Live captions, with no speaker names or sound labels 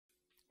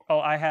Oh,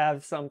 I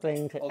have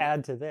something to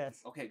add to this.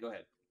 Okay, go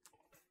ahead.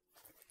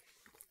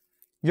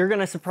 You're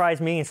gonna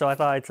surprise me, so I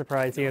thought I'd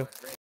surprise you.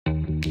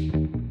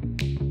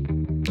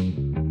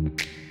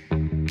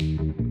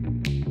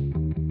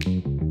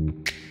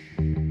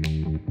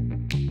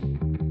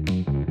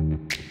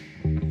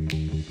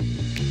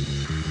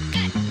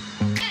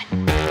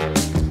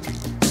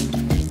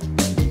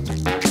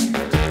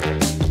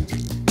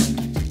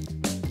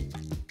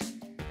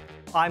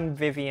 I'm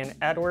Vivian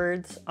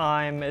Edwards.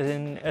 I'm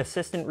an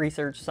assistant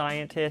research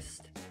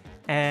scientist,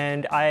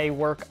 and I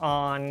work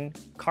on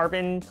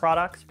carbon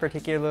products,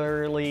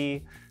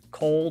 particularly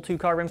coal to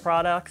carbon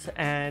products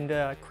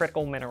and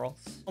critical minerals.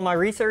 My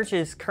research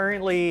is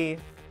currently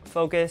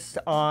focused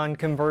on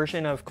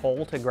conversion of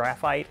coal to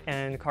graphite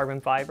and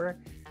carbon fiber,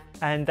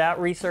 and that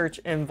research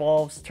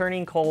involves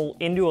turning coal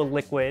into a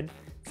liquid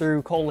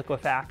through coal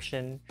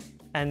liquefaction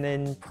and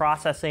then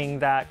processing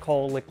that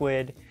coal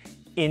liquid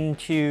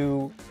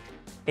into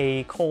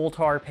a coal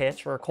tar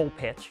pitch or a coal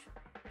pitch,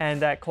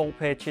 and that coal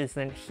pitch is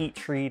then heat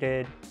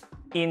treated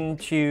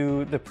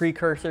into the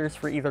precursors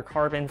for either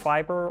carbon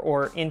fiber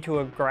or into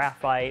a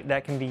graphite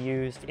that can be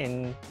used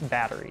in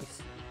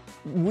batteries.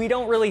 We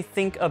don't really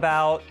think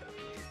about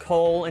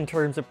coal in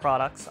terms of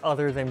products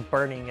other than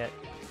burning it,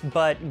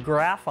 but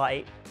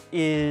graphite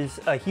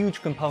is a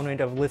huge component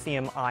of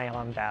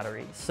lithium-ion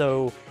batteries.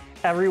 So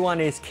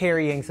everyone is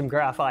carrying some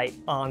graphite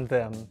on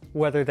them,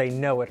 whether they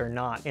know it or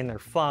not, in their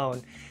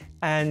phone.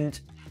 And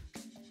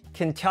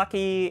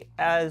Kentucky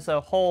as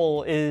a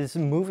whole is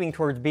moving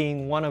towards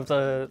being one of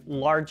the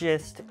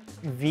largest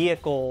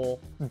vehicle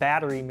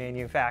battery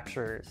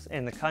manufacturers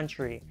in the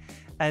country.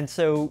 And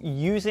so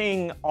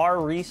using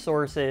our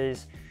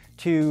resources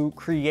to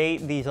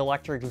create these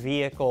electric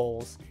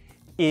vehicles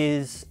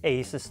is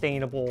a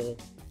sustainable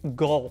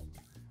goal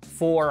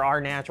for our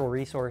natural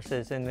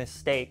resources in this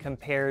state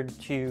compared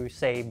to,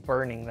 say,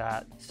 burning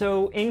that.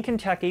 So in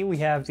Kentucky, we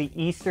have the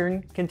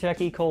Eastern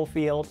Kentucky coal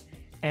field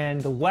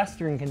and the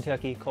Western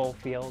Kentucky coal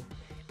field,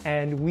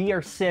 and we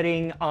are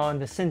sitting on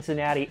the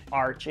Cincinnati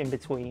Arch in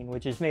between,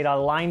 which is made out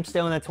of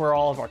limestone. That's where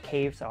all of our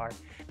caves are.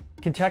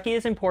 Kentucky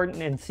is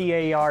important, and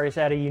CAER is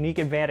at a unique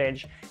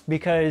advantage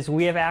because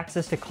we have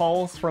access to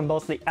coals from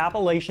both the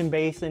Appalachian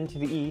Basin to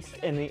the east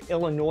and the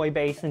Illinois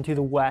Basin to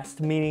the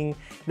west, meaning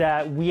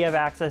that we have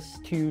access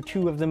to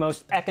two of the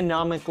most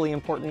economically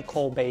important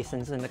coal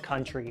basins in the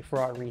country for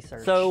our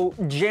research. So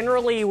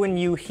generally when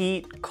you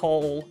heat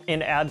coal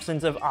in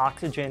absence of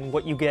oxygen,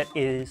 what you get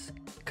is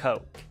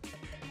coke.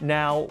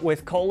 Now,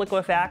 with coal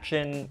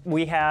liquefaction,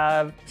 we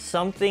have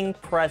something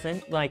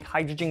present like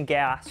hydrogen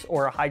gas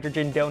or a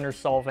hydrogen donor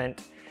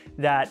solvent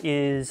that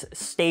is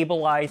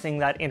stabilizing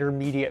that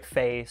intermediate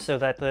phase so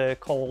that the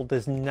coal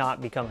does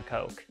not become a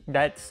coke.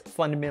 That's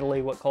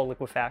fundamentally what coal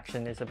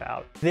liquefaction is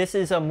about. This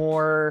is a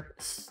more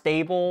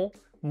stable,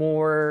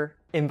 more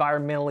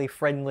environmentally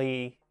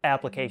friendly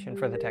application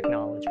for the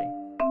technology.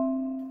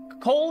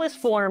 Coal is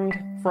formed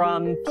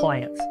from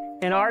plants.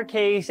 In our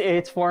case,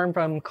 it's formed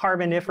from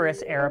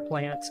Carboniferous era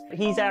plants.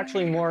 He's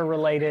actually more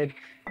related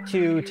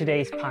to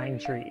today's pine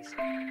trees.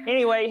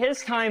 Anyway,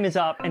 his time is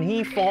up and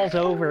he falls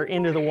over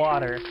into the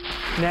water.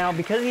 Now,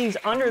 because he's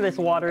under this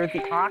water,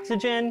 the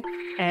oxygen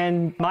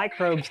and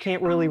microbes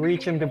can't really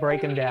reach him to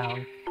break him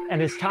down.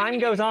 And as time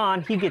goes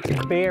on, he gets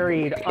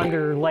buried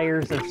under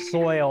layers of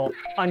soil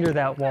under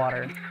that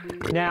water.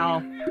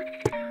 Now,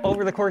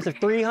 over the course of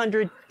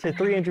 300 to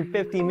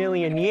 350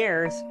 million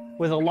years,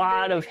 with a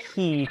lot of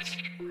heat,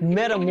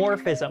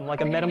 metamorphism,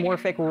 like a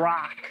metamorphic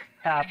rock,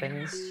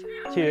 happens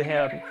to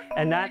him,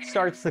 and that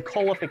starts the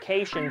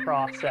coalification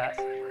process,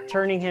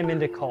 turning him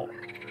into coal.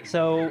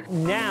 So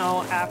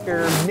now,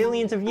 after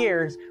millions of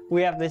years,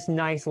 we have this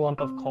nice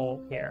lump of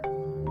coal here.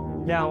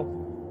 Now,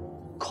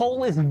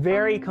 coal is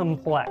very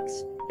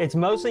complex. It's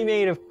mostly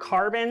made of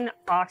carbon,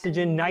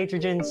 oxygen,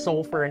 nitrogen,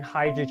 sulfur, and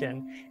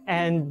hydrogen,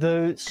 and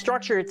the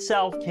structure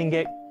itself can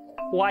get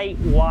quite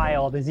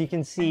wild, as you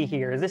can see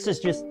here. This is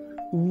just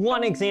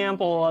one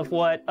example of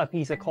what a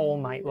piece of coal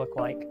might look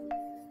like.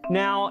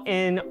 Now,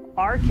 in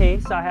our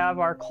case, I have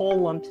our coal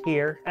lumps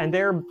here, and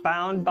they're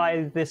bound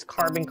by this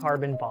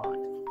carbon-carbon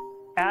bond.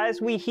 As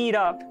we heat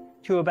up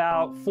to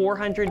about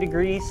 400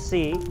 degrees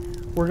C,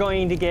 we're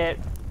going to get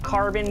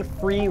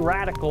carbon-free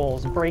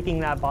radicals breaking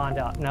that bond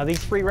up. Now,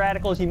 these free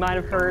radicals, you might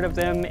have heard of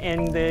them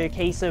in the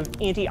case of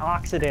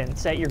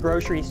antioxidants at your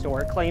grocery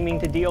store, claiming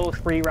to deal with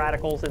free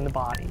radicals in the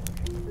body.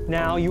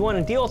 Now, you want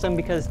to deal with them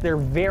because they're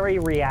very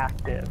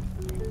reactive,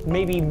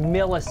 maybe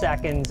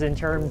milliseconds in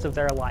terms of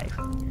their life.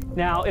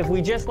 Now, if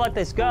we just let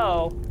this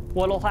go,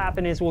 what'll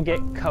happen is we'll get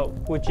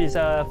coke, which is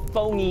a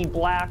foamy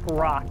black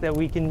rock that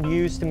we can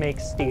use to make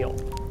steel.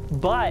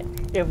 But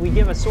if we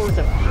give a source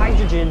of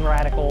hydrogen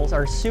radicals,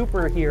 our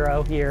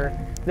superhero here,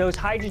 those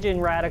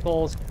hydrogen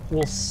radicals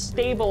will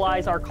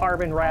stabilize our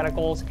carbon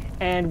radicals,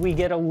 and we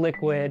get a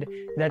liquid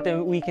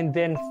that we can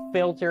then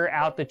filter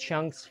out the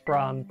chunks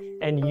from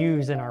and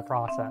use in our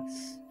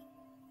process.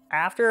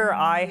 After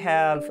I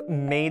have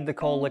made the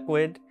coal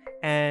liquid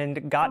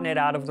and gotten it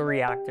out of the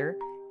reactor,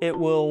 it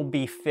will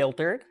be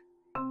filtered,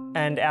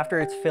 And after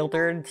it's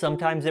filtered,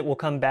 sometimes it will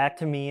come back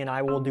to me and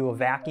I will do a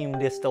vacuum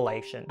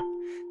distillation.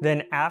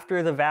 Then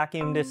after the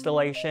vacuum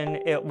distillation,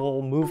 it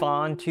will move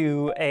on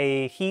to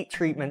a heat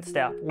treatment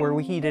step where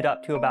we heat it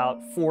up to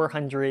about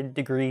 400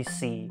 degrees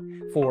C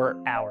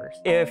for hours.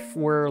 If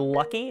we're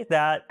lucky,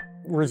 that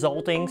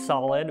resulting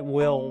solid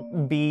will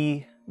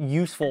be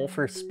useful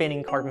for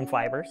spinning carbon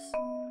fibers.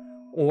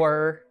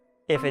 Or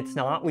if it's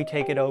not, we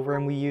take it over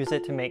and we use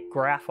it to make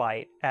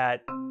graphite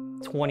at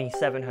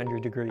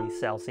 2700 degrees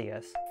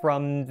Celsius.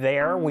 From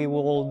there, we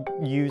will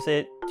use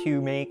it to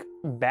make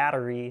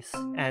batteries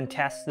and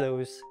test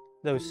those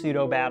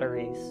pseudo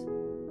batteries.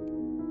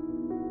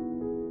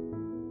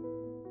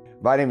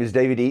 My name is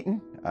David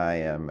Eaton. I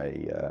am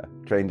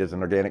trained as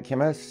an organic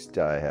chemist.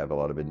 I have a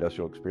lot of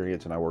industrial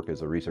experience, and I work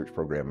as a research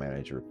program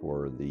manager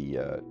for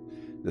the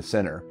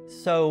center.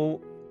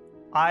 So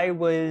I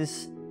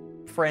was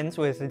friends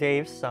with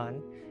Dave's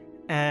son,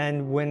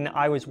 and when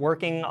I was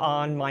working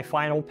on my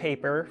final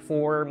paper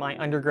for my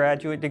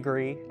undergraduate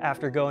degree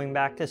after going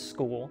back to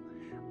school,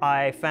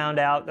 I found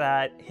out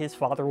that his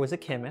father was a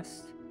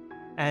chemist,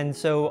 and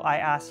so I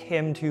asked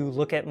him to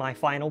look at my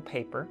final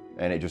paper.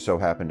 And it just so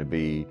happened to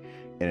be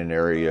in an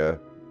area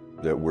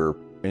that we're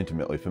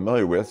intimately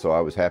familiar with, so I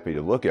was happy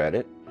to look at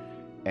it.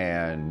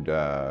 And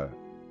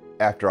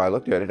after I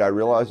looked at it, I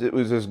realized it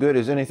was as good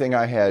as anything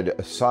I had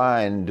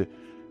assigned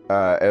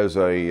as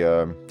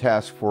a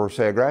task for,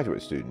 say, a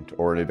graduate student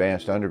or an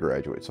advanced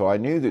undergraduate. So I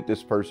knew that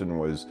this person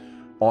was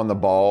on the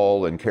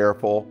ball and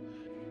careful.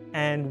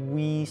 And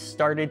we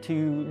started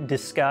to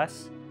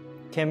discuss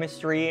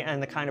chemistry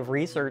and the kind of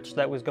research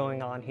that was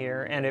going on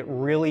here, and it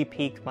really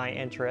piqued my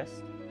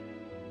interest.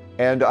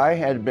 And I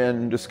had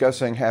been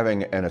discussing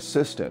having an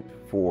assistant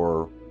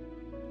for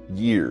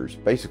years,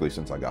 basically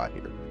since I got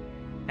here.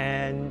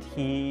 And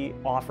he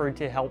offered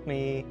to help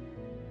me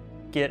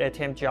get a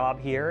temp job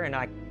here, and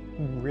I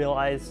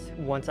realized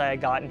once I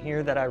had gotten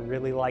here that I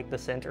really liked the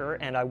center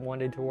and I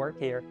wanted to work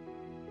here.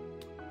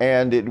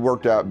 And it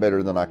worked out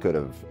better than I could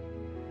have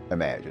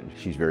imagined.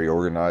 She's very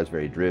organized,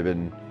 very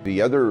driven.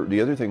 The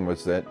other thing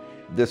was that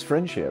this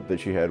friendship that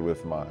she had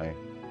with my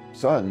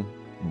son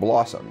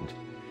blossomed.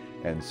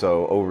 And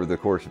so over the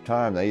course of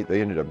time, they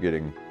ended up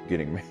getting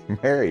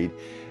married.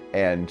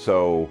 And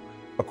so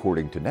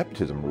according to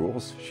nepotism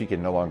rules, she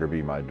can no longer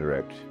be my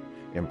direct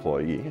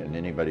employee. And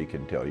anybody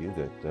can tell you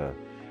that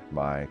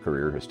my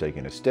career has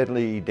taken a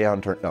steadily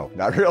downturn. No,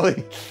 not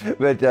really.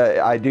 But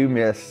I do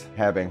miss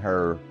having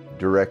her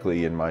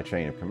directly in my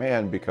chain of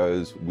command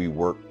because we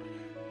work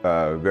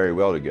very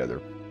well together.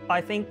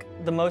 I think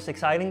the most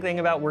exciting thing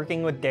about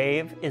working with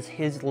Dave is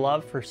his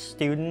love for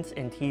students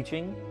and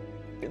teaching.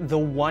 The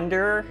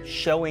wonder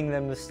showing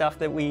them the stuff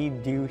that we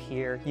do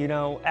here. You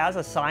know, as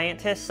a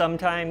scientist,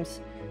 sometimes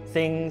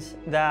things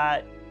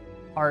that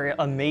are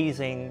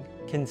amazing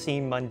can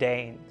seem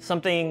mundane.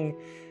 Something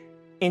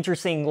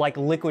interesting like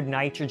liquid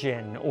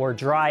nitrogen or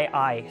dry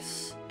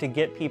ice to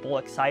get people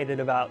excited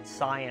about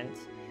science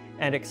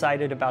and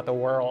excited about the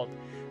world.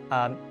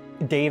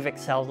 Dave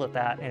excels at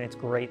that, and it's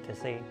great to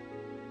see.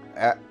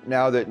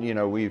 Now that, you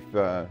know, we've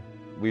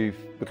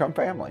become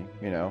family,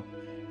 you know,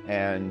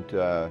 and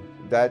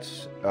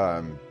that's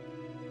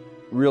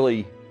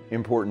really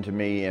important to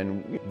me.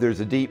 And there's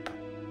a deep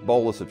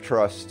bolus of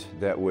trust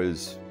that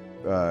was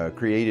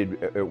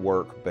created at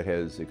work, but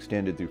has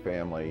extended through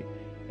family,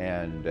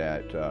 and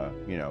that,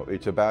 you know,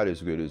 it's about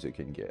as good as it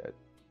can get.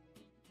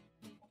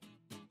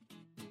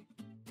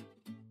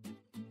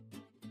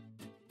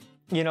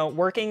 You know,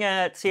 working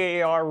at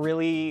CAER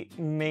really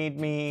made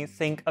me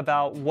think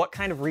about what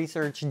kind of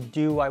research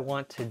do I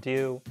want to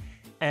do.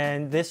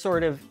 And this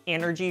sort of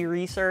energy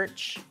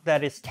research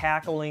that is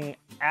tackling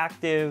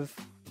active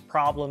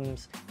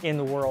problems in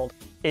the world,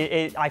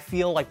 I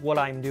feel like what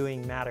I'm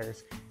doing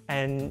matters.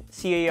 And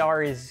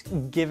CAER is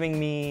giving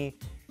me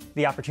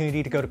the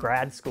opportunity to go to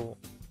grad school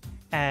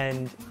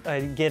and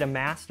get a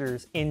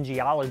master's in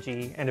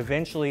geology, and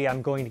eventually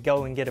I'm going to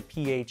go and get a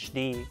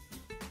PhD.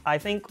 I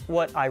think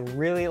what I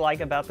really like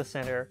about the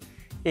center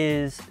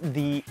is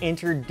the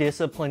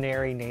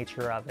interdisciplinary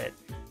nature of it.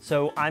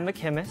 So I'm a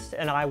chemist,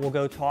 and I will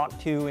go talk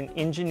to an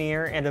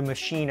engineer and a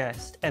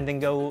machinist, and then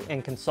go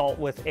and consult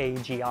with a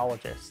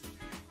geologist.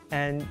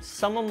 And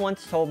someone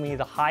once told me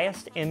the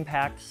highest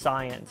impact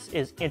science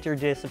is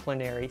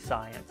interdisciplinary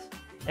science,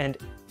 and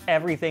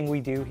everything we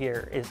do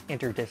here is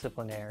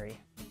interdisciplinary.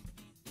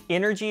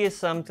 Energy is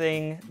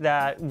something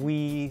that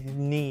we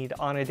need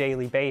on a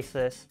daily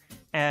basis,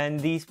 and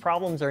these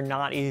problems are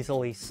not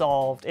easily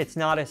solved. It's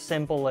not as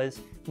simple as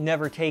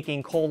never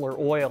taking coal or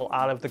oil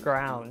out of the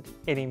ground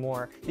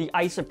anymore. The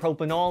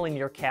isopropanol in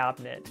your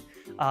cabinet,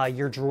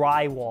 your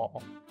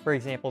drywall, for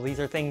example, these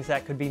are things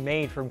that could be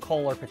made from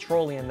coal or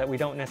petroleum that we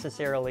don't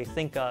necessarily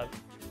think of.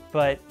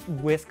 But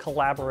with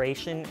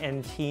collaboration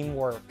and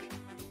teamwork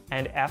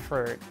and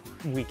effort,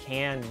 we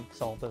can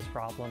solve those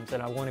problems,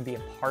 and I want to be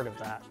a part of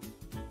that.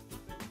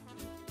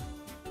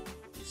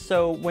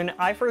 So when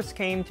I first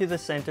came to the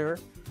center,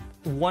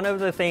 one of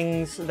the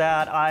things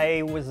that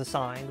I was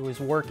assigned was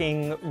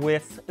working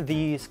with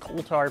these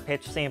coal tar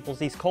pitch samples,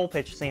 these coal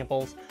pitch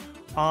samples,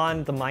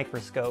 on the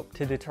microscope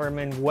to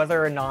determine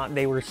whether or not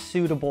they were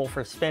suitable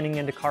for spinning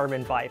into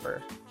carbon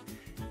fiber.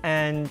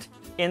 And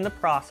in the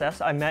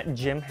process, I met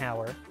Jim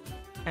Hauer,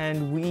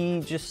 and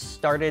we just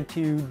started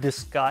to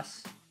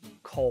discuss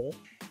coal.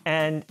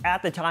 And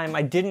at the time,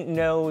 I didn't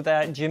know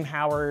that Jim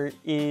Hauer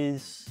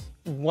is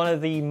one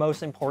of the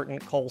most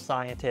important coal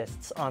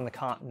scientists on the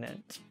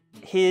continent.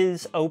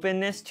 His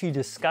openness to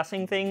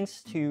discussing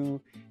things,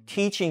 to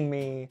teaching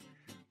me,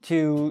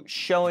 to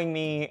showing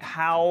me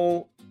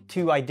how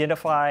to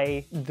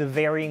identify the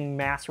varying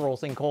mass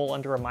rolls in coal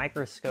under a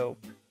microscope,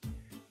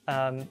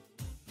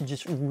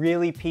 just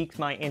really piqued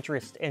my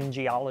interest in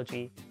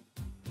geology.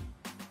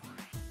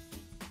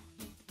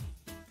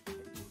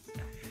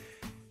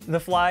 The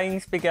flying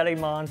spaghetti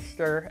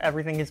monster,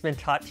 everything has been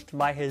touched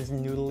by his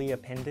noodly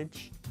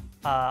appendage.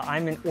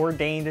 I'm an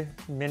ordained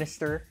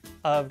minister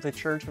of the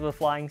Church of the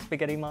Flying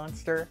Spaghetti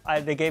Monster.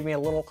 They gave me a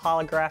little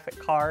holographic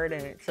card,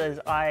 and it says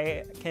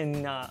I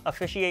can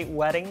officiate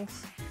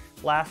weddings,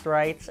 last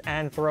rites,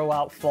 and throw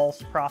out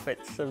false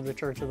prophets of the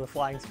Church of the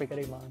Flying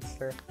Spaghetti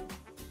Monster.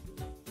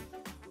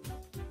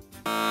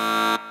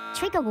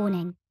 Trigger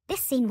warning.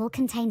 This scene will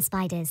contain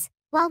spiders.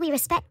 While we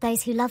respect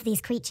those who love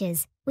these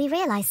creatures, we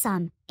realize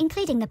some,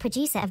 including the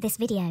producer of this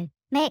video,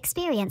 may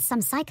experience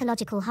some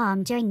psychological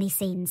harm during these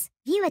scenes.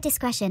 Viewer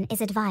discretion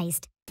is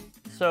advised.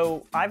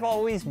 So I've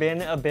always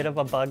been a bit of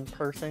a bug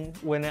person.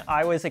 When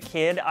I was a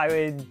kid, I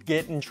would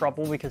get in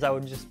trouble because I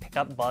would just pick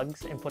up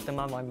bugs and put them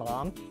on my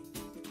mom.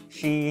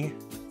 She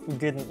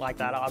didn't like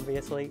that,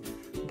 obviously.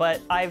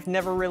 But I've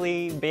never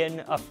really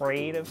been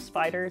afraid of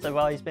spiders. I've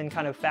always been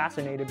kind of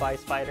fascinated by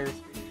spiders.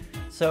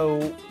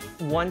 So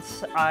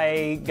once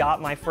I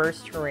got my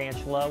first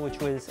tarantula, which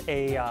was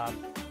a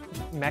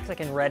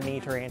Mexican red knee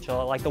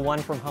tarantula, like the one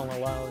from Home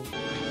Alone,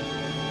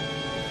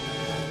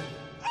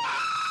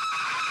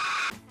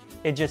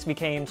 it just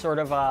became sort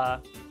of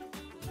a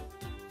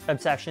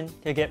obsession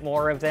to get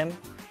more of them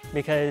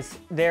because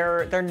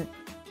they're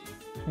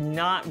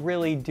not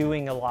really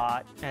doing a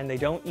lot and they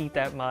don't eat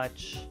that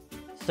much.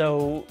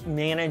 So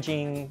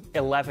managing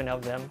 11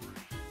 of them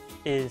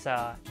is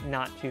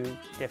not too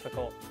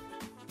difficult.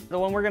 The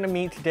one we're gonna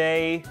meet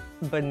today,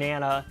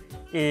 Banana,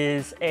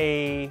 is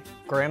a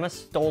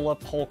Grammostola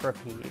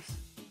pulchripes,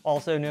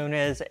 also known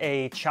as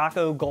a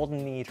Chaco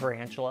golden knee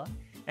tarantula,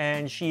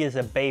 and she is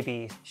a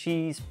baby.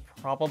 She's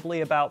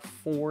probably about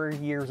 4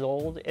 years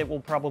old. It will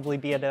probably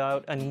be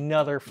about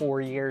another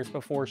 4 years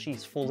before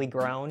she's fully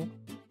grown.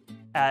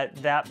 At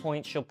that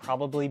point, she'll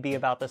probably be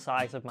about the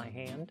size of my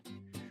hand.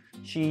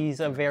 She's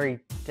a very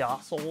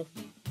docile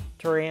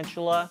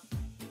tarantula.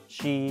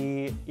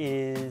 She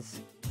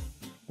is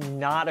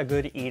not a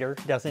good eater,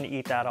 doesn't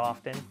eat that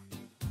often.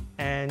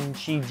 And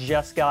she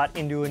just got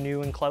into a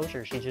new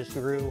enclosure. She just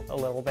grew a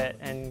little bit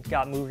and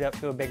got moved up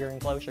to a bigger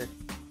enclosure.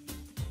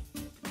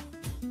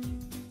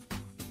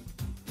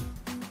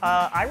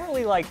 I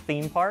really like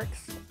theme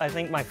parks. I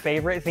think my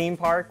favorite theme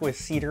park was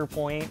Cedar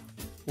Point,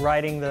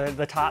 riding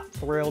the Top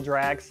Thrill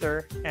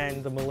Dragster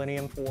and the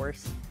Millennium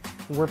Force.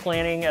 We're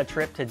planning a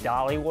trip to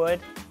Dollywood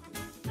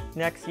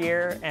next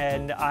year,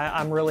 and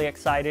I'm really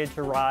excited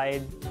to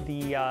ride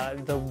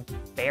the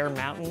Bear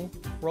Mountain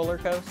roller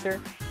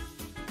coaster.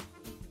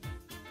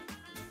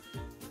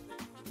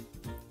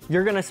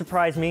 You're gonna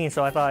surprise me,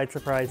 so I thought I'd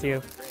surprise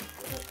you.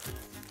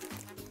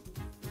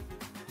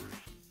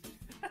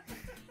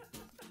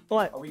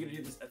 What? Are we gonna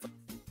do this?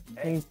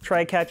 You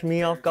try to catch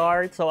me off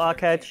guard, so I'll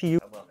catch you.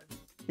 I love it.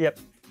 Yep.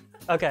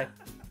 Okay.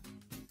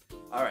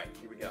 All right,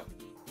 here we go.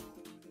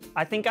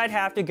 I think I'd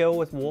have to go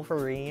with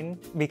Wolverine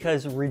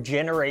because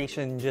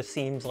regeneration just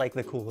seems like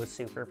the coolest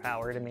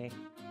superpower to me.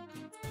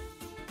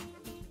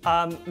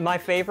 My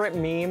favorite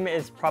meme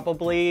is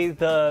probably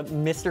the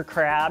Mr.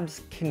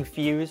 Krabs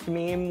confused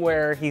meme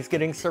where he's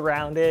getting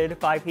surrounded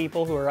by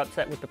people who are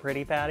upset with the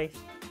pretty patties.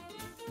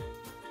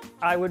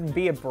 I would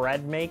be a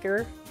bread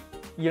maker.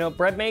 You know,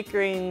 bread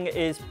making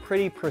is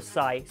pretty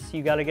precise.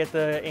 You gotta get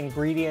the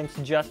ingredients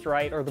just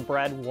right or the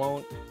bread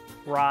won't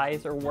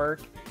rise or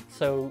work.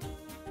 So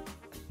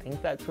I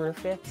think that sort of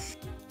fits.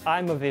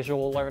 I'm a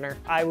visual learner.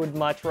 I would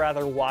much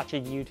rather watch a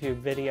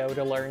YouTube video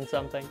to learn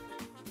something.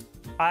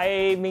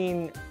 I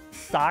mean,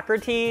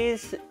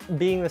 Socrates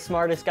being the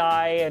smartest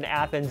guy in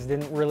Athens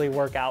didn't really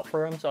work out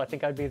for him, so I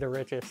think I'd be the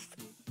richest.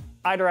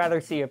 I'd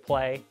rather see a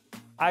play.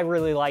 I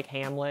really like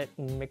Hamlet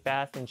and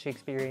Macbeth and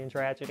Shakespearean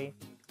tragedy.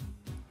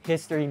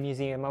 History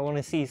museum, I want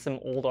to see some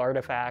old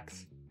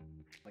artifacts.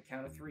 On the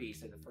count of 3,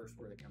 say the first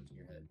word that comes in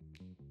your head.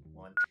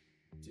 1,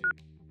 2,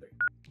 3.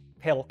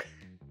 Pilk.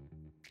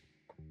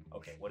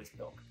 Okay, what is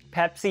pilk?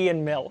 Pepsi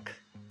and milk.